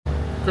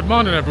Good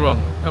morning everyone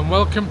and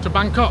welcome to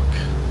Bangkok.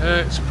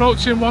 It's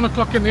approaching 1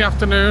 o'clock in the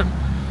afternoon.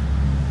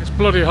 It's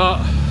bloody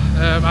hot,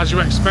 as you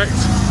expect.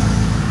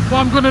 What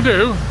I'm going to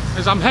do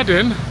is I'm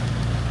heading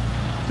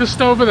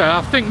just over there.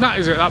 I think that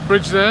is it, that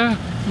bridge there,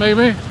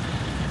 maybe.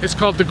 It's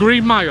called the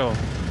Green Mile.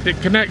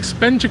 It connects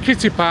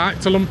Benjakitty Park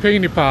to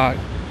Lumpini Park.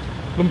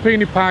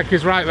 Lumpini Park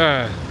is right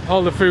there.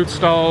 All the food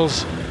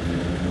stalls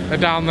are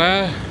down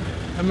there.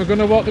 And we're going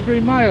to walk the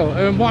Green Mile.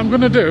 And what I'm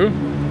going to do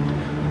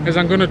is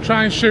I'm going to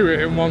try and shoot it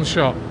in one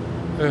shot.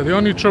 The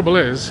only trouble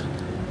is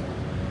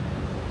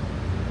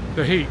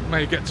the heat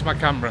may get to my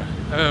camera.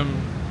 Yeah,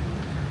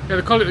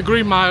 they call it the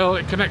Green Mile.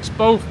 It connects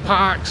both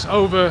parks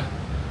over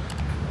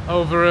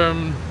all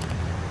the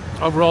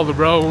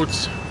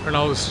roads and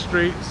all the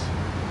streets.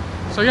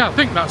 So yeah, I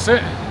think that's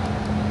it.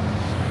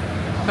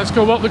 Let's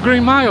go walk the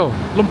Green Mile.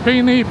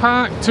 Lumpini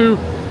Park to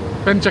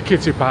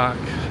Benjakitty Park.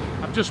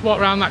 I've just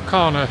walked around that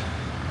corner.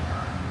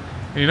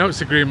 And you know it's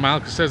the Green Mile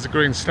because there's the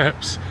green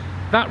steps.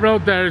 That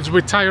road there is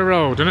Witaya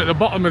Road, and at the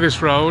bottom of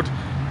this road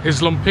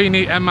is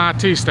Lumpini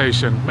MRT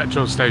station,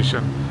 metro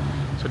station.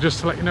 So just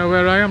to let you know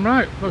where I am,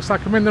 right, looks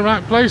like I'm in the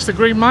right place, the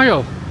Green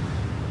Mile.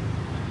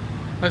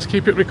 Let's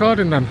keep it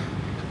recording then.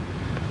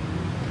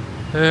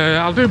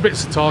 I'll do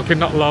bits of talking,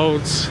 not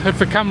loads. If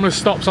the camera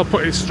stops, I'll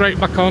put it straight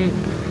back on.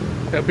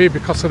 It'll be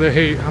because of the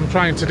heat. I'm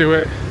trying to do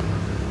it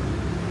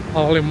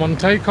all in one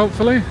take,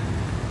 hopefully.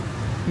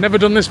 Never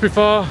done this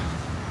before.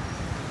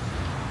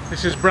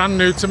 This is brand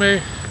new to me.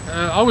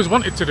 I always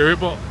wanted to do it,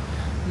 but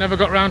never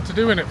got round to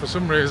doing it for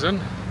some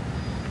reason.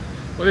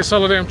 But this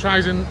holiday I'm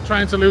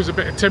trying to lose a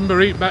bit of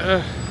timber, eat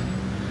better,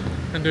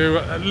 and do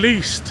at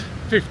least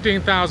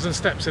 15,000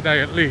 steps a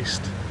day at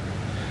least.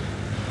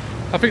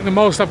 I think the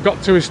most I've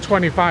got to is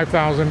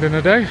 25,000 in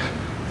a day.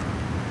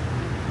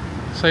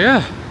 So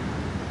yeah.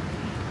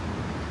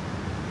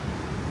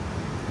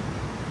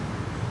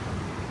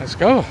 Let's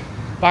go.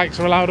 Bikes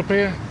are allowed up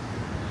here.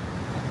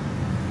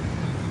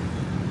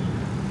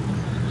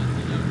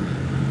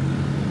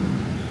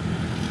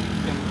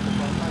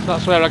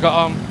 That's where I got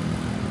on.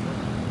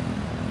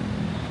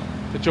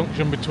 The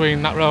junction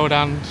between that road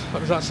and, what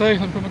does that say?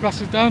 Let me put my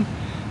glasses down.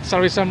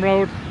 Sarisam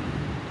Road.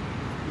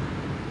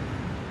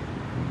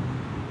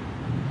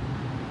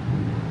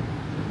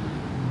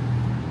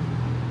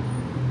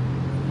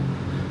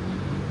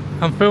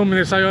 I'm filming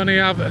this, I only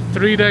have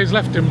 3 days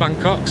left in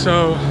Bangkok,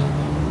 so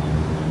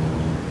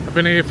I've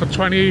been here for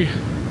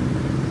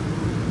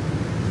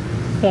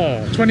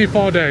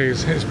 24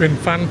 days. It's been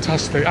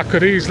fantastic. I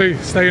could easily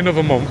stay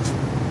another month.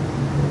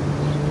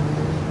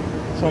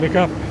 Sorry,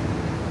 Cap.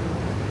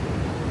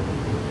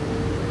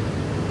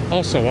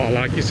 Also, what I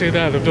like, you see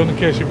there, they've done in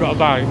case you've got a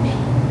bike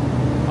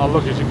or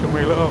luggage, you can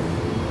wheel it up.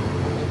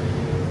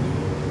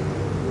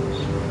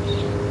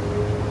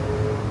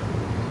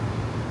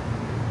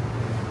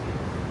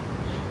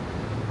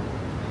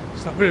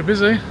 It's not very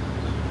busy.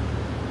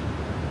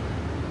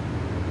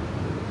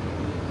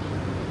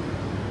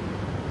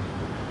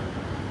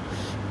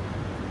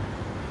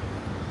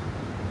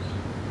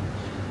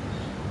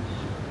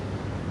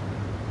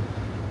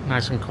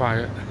 Nice and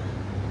quiet.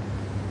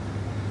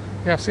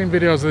 Yeah, I've seen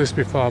videos of this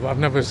before, but I've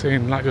never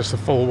seen like just a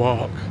full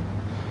walk.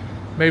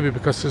 Maybe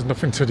because there's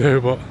nothing to do,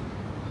 but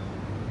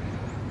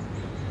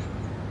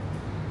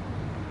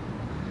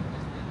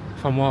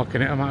if I'm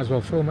walking it, I might as well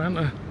film it,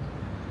 haven't I?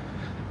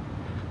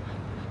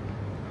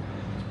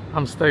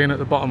 I'm staying at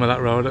the bottom of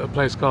that road at a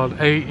place called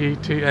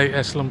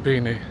AETAS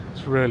Lumpini.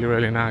 It's really,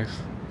 really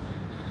nice.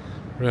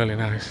 Really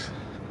nice.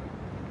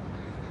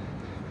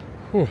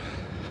 Whew.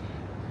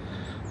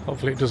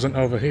 Hopefully it doesn't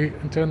overheat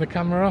and turn the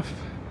camera off.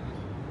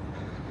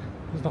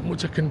 There's not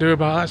much I can do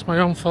about that. It's my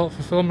own fault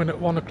for filming at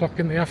 1 o'clock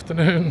in the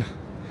afternoon.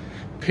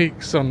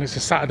 Peak sun. It's a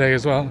Saturday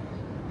as well.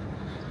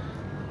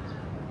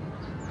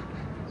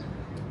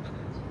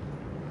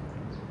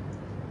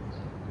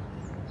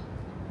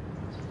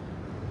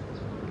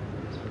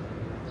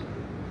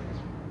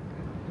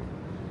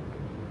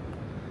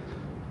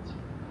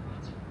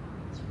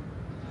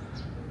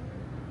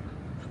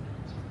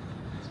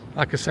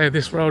 Like I say,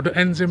 this road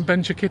ends in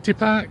Benjakitty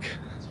Park.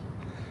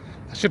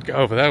 I should get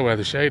over there where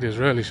the shade is,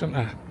 really, shouldn't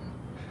I?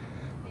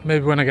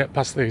 Maybe when I get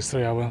past these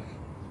three I will.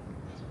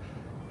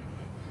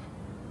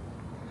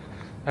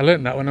 I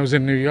learnt that when I was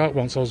in New York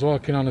once. I was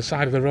walking on the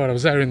side of the road. I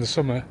was there in the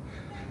summer.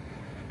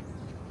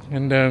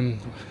 And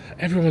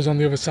everyone was on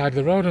the other side of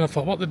the road and I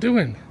thought, what they're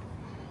doing?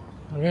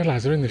 I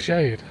realised they're in the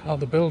shade. All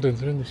the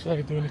buildings are in the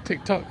shade doing a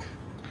TikTok.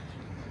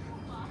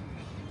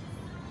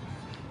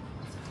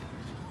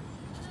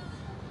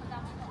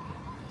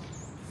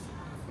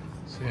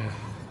 Yeah,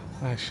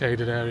 nice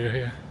shaded area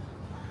here.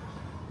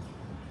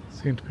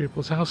 Seen to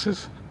people's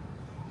houses.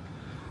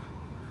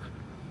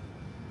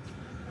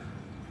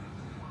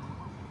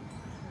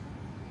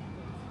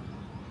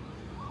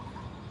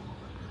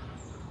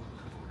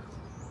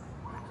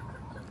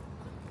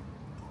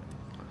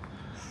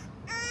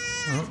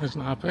 Oh,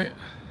 isn't happy.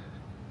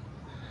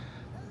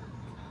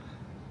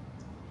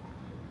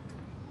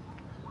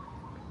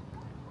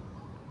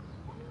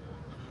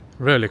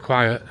 Really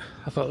quiet.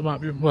 I thought there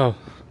might be, well,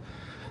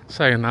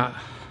 saying that,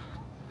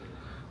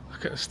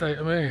 Look at the state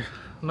of me.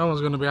 No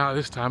one's going to be out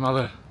this time,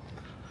 are they?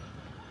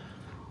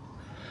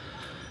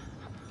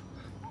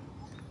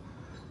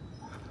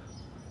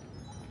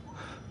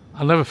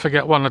 I'll never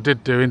forget one I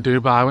did do in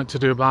Dubai. I went to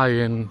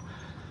Dubai in,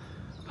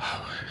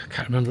 I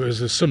can't remember, it was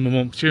the summer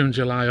month, June,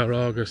 July or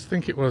August. I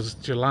think it was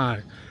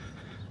July.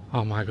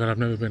 Oh my god, I've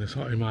never been as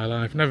hot in my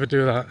life. Never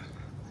do that.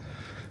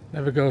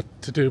 Never go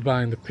to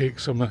Dubai in the peak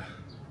summer.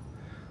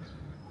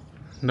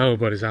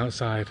 Nobody's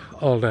outside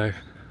all day.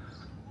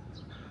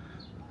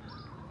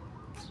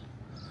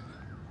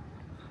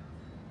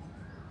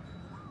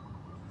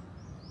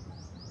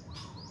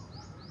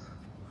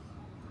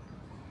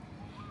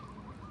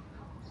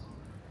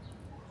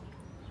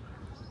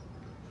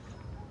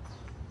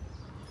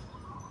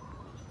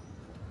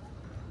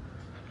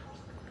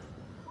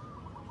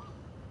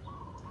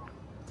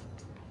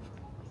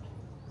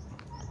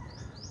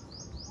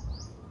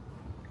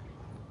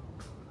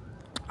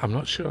 I'm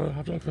not sure, I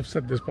don't know if I've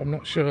said this, but I'm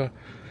not sure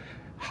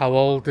how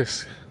old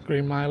this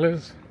Green Mile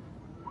is.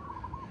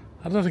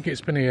 I don't think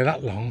it's been here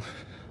that long,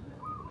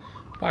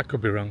 but I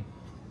could be wrong.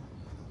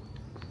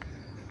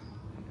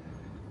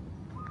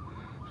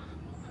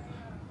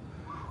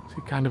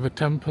 See kind of a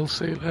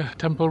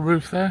temple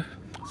roof there?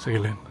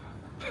 Ceiling.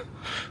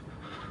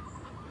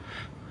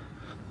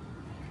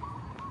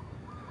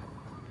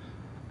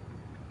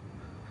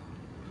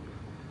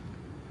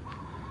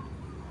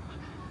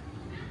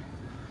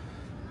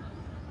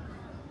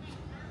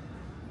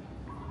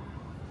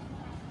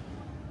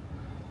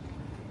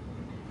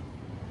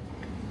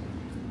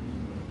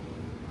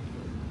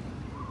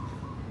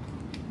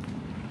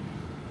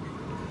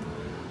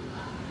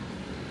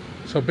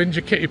 So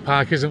Binja Kitty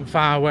Park isn't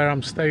far where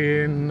I'm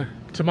staying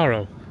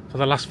tomorrow for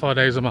the last 4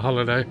 days of my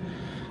holiday.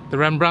 The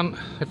Rembrandt,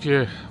 if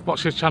you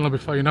watch this channel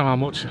before, you know how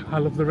much I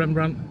love the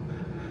Rembrandt.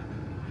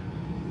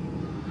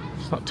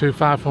 It's not too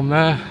far from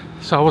there.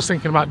 So I was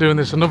thinking about doing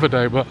this another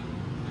day, but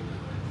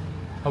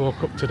I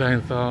woke up today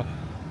and thought,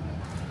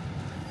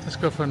 let's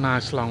go for a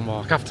nice long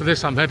walk. After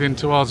this I'm heading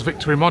towards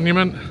Victory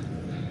Monument,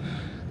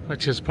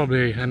 which is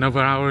probably another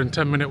hour and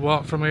 10-minute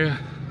walk from here.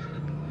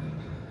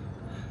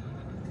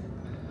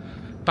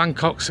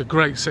 Bangkok's a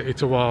great city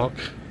to walk.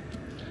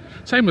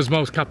 Same as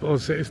most capital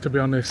cities, to be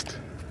honest.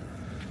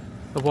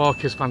 The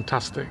walk is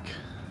fantastic.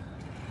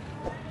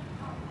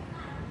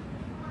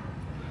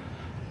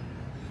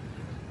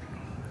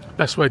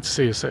 Best way to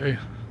see a city.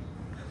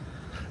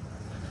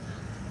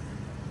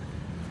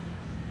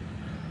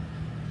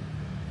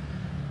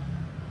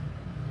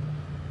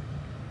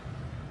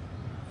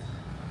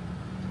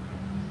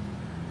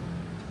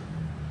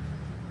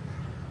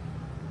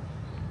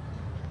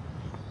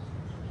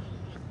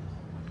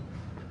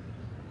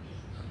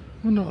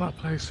 I wonder what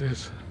that place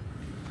is.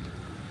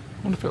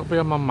 I wonder if it'll be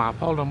on my map.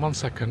 Hold on 1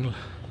 second. Let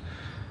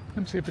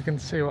me see if we can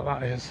see what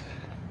that is.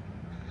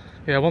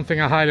 Yeah, one thing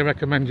I highly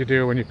recommend you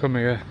do when you come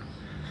here,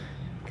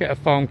 get a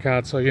phone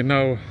card so you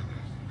know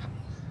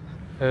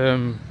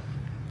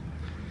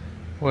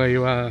where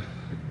you are.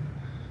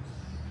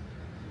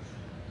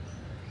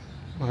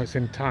 Oh, it's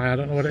in Thai. I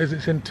don't know what it is.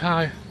 It's in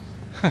Thai.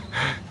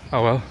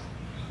 Oh well.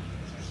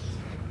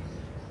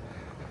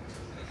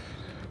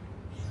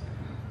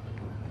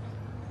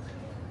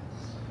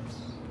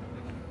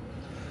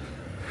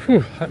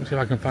 Whew, let me see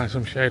if I can find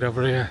some shade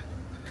over here.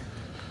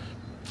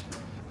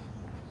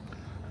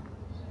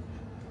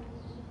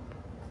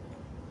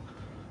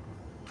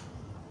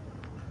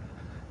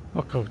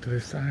 Walk over to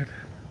this side.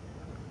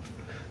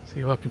 So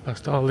you're walking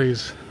past all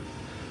these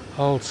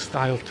old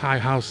style Thai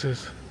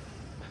houses.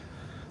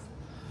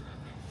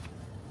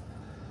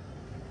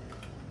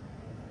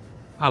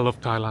 I love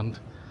Thailand.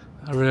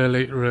 I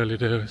really, really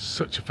do. It's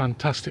such a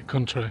fantastic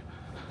country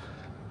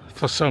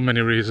for so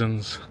many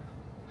reasons.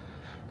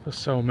 For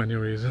so many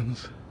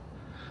reasons.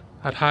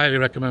 I'd highly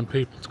recommend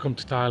people to come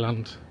to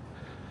Thailand,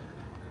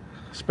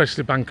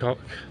 especially Bangkok.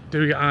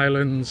 Do your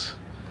islands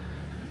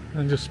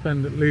and just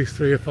spend at least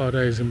 3 or 4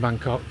 days in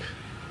Bangkok.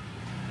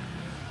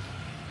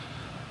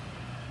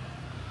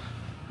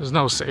 There's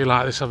no city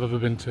like this I've ever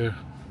been to,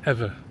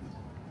 ever.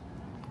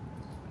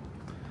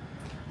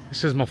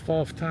 This is my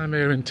 4th time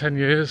here in 10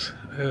 years.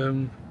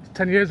 10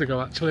 years ago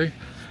actually.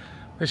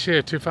 This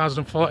year,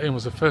 2014,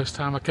 was the first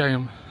time I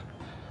came.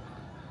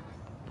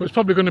 But it's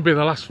probably going to be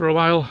the last for a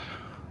while.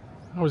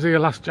 I was here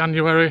last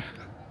January.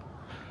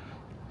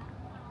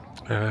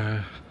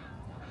 Yeah,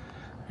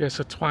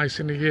 so twice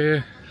in a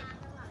year.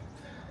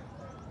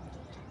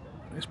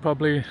 It's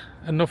probably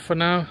enough for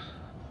now.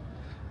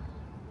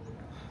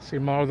 See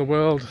more of the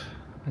world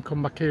and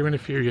come back here in a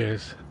few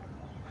years.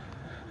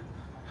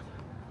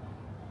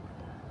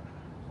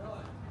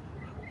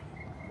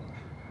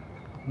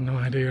 No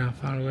idea how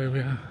far away we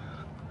are.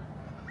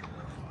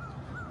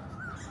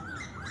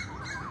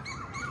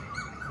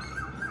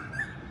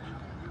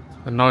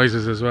 The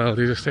noises as well,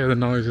 you just hear the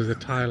noises of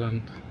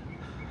Thailand.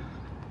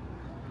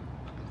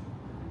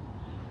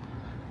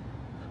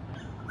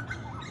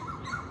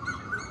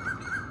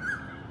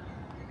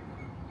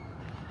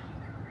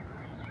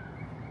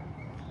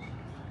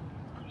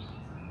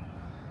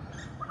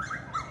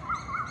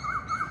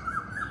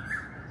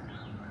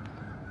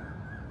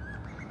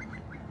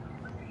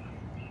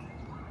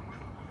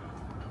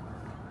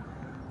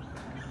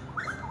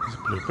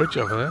 Blue bridge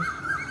over there.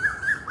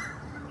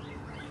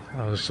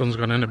 Oh, the sun's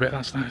gone in a bit,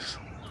 that's nice.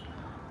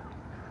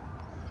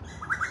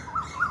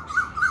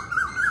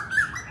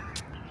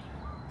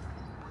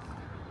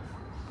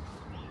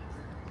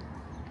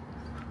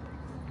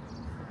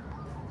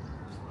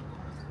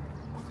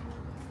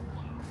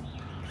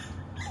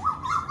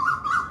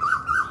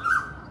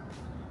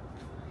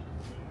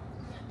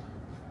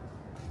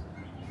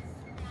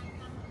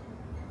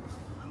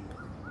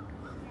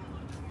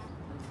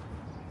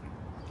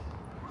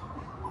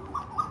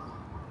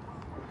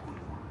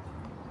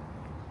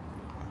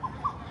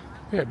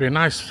 Yeah, it'd be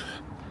nice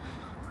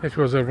if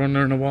you was a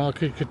runner and a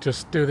walker, you could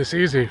just do this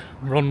easy.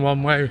 Run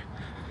one way,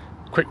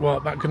 quick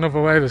walk back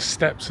another way, there's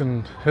steps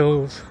and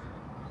hills.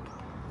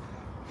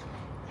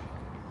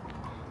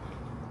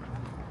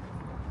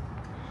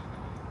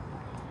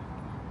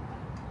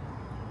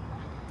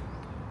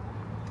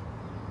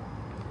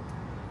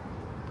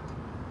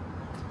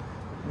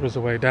 There's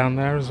a way down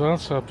there as well,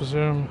 so I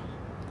presume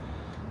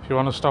if you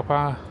want to stop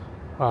well,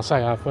 I'll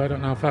say halfway, I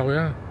don't know how far we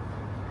are.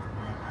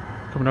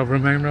 Coming over a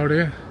main road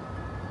here.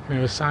 Can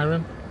you hear a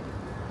siren?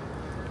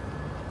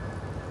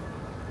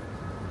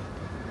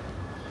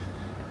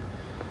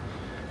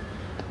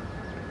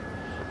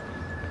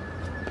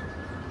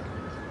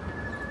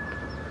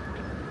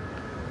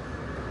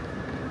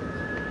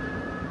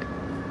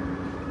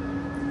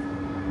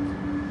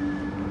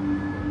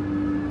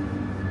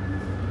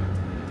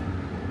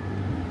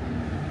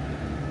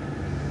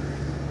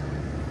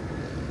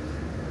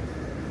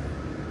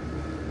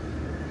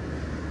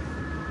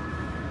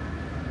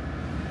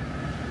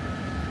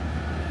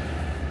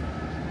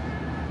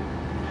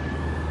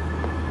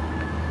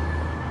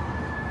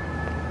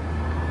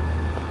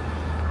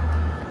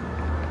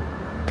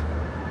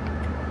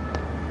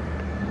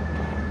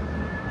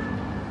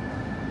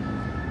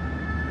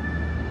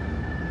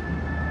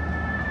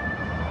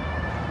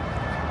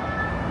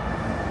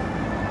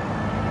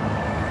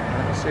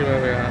 See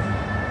where we are.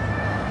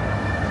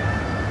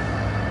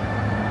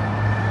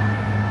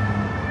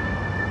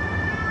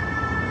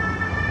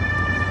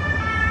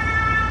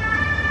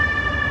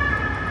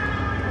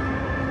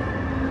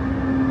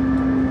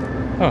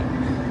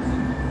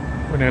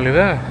 Oh, we're nearly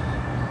there.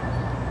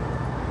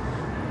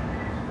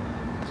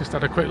 Just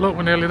had a quick look,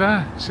 we're nearly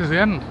there. This is the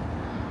end.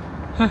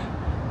 Huh.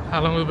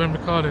 How long have we been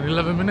recording?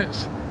 11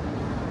 minutes?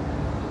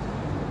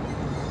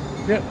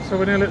 Yep, so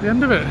we're nearly at the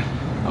end of it.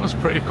 That was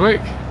pretty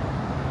quick.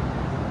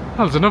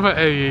 Oh, there's another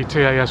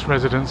AETAS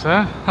residence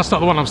there. That's not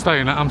the one I'm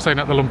staying at. I'm staying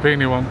at the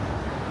Lumpini one.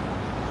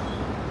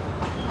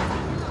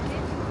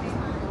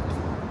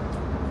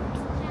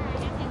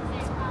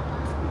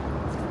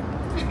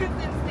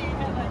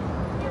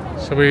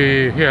 So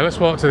let's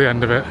walk to the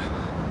end of it.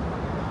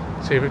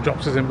 See if it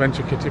drops us in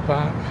Venture Kitty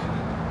Park.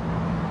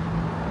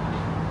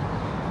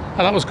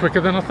 Oh, that was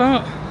quicker than I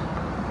thought.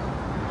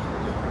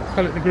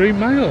 Call it the Green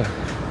Mile.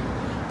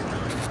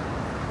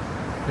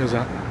 Here's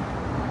that.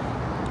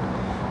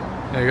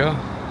 There you go.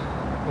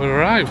 We've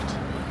arrived.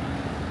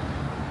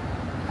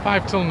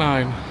 5 till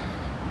 9.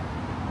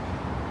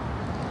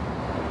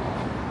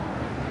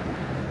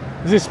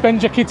 Is this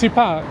Benja Kitty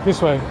Park?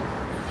 This way?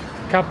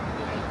 Cab.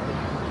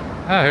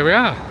 Ah, here we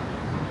are.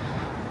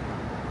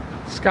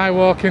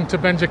 Skywalking to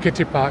Benja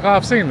Kitty Park. Oh,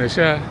 I've seen this,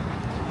 yeah.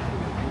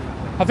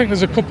 I think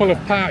there's a couple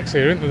of parks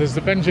here, isn't there? There's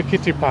the Benja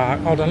Kitty Park.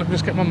 Hold on, let me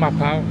just get my map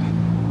out.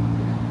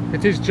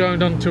 It is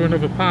joined onto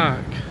another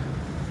park.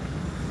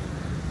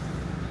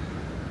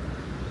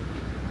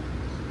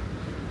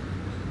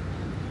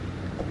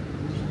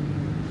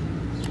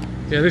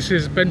 Yeah, this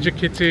is Benja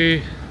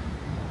Kitty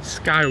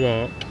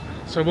Skywalk.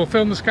 So we'll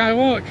film the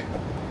Skywalk.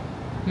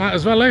 Might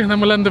as well, and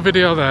then we'll end the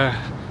video there.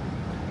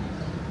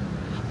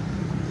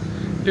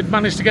 Did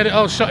manage to get it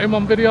all shot in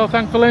one video,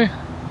 thankfully.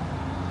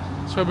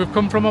 That's where we've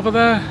come from over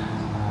there.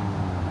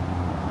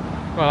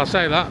 Well, I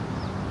say that.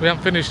 We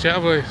haven't finished yet,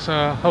 have we?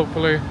 So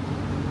hopefully...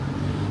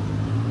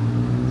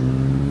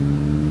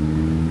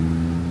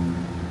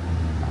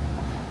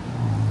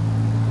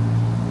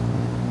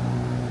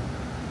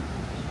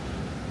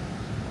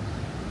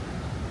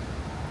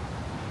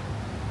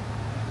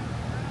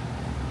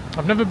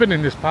 I've never been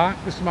in this park.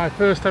 This is my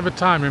first ever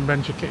time in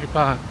Benja Kitty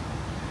Park.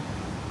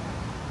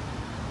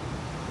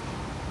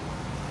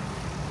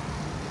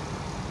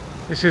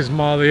 This is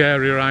more the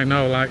area I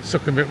know, like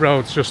Sukhumvit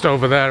Road's just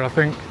over there, I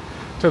think,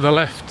 to the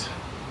left.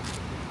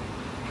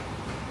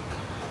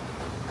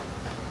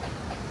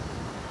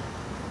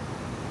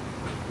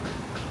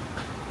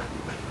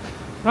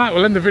 Right,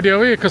 we'll end the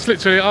video here because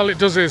literally all it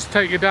does is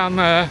take you down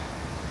there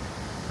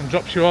and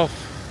drops you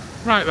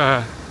off right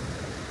there.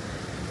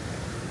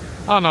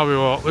 Oh no, we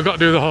won't. We've got to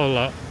do the whole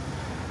lot.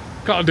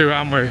 Got to do it,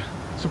 haven't we?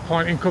 What's the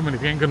point in coming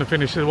if you ain't going to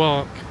finish the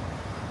walk?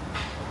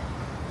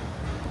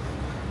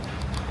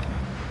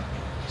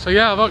 So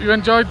yeah, I hope you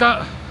enjoyed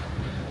that.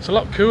 It's a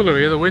lot cooler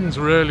here. The wind's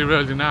really,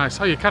 really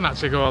nice. Oh, you can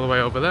actually go all the way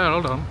over there.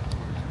 Hold on.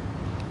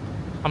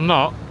 I'm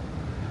not.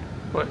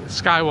 But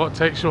Skywalk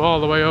takes you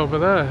all the way over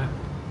there.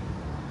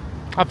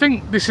 I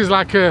think this is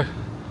like a...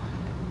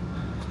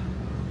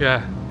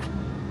 Yeah.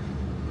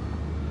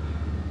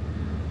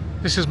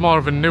 This is more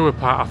of a newer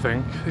part, I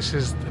think. This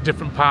is a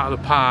different part of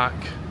the park.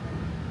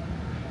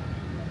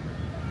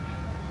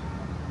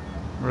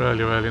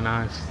 Really, really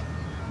nice.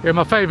 Yeah,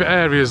 my favourite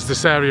area is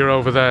this area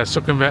over there,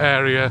 Sukhumvit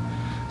area,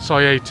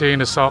 Soi 18,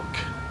 Asok.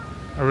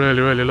 I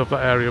really, really love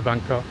that area of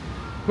Bangkok.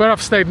 Where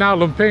I've stayed now,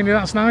 Lumpini,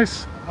 that's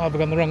nice. Oh, have I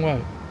gone the wrong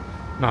way?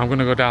 No, I'm going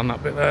to go down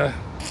that bit there.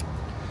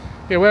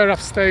 Yeah, where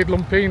I've stayed,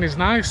 Lumpini is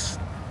nice.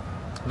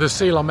 The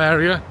Silom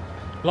area,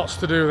 lots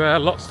to do there,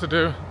 lots to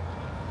do.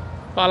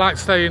 But I like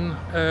staying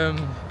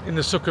in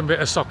the Sukhumvit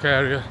Asok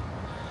area,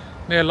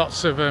 near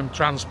lots of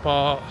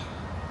transport.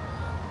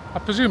 I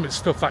presume it's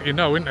stuff that you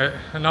know, isn't it?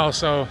 And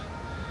also,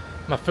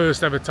 my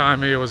first ever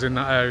time here was in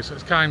that area, so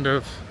it's kind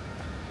of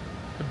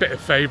a bit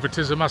of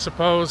favouritism, I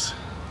suppose.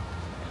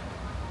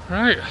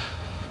 Right,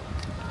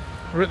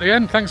 we're at the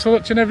end. Thanks for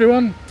watching,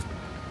 everyone.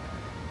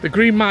 The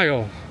Green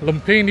Mile,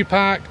 Lumpini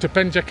Park to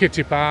Penja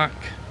Kitty Park.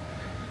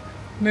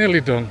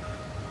 Nearly done.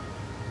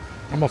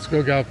 I'm off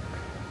to go have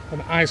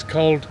an ice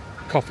cold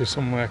coffee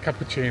somewhere,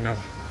 cappuccino.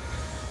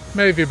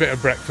 Maybe a bit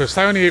of breakfast.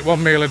 I only eat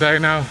one meal a day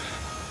now.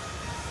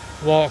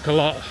 Walk a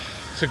lot.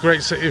 It's a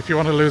great city if you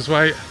want to lose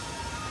weight.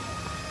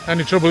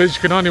 Only trouble is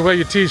you can only wear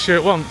your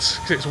t-shirt once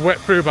because it's wet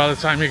through by the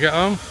time you get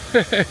home.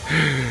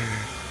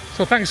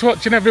 So thanks for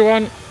watching,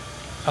 everyone.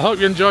 I hope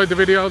you enjoyed the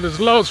video. There's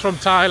loads from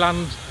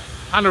Thailand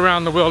and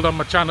around the world on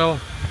my channel.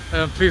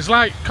 Please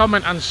like,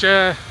 comment and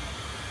share,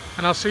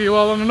 and I'll see you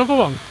all on another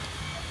one.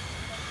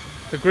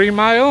 The Green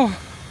Mile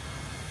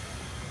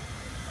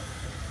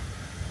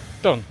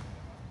done.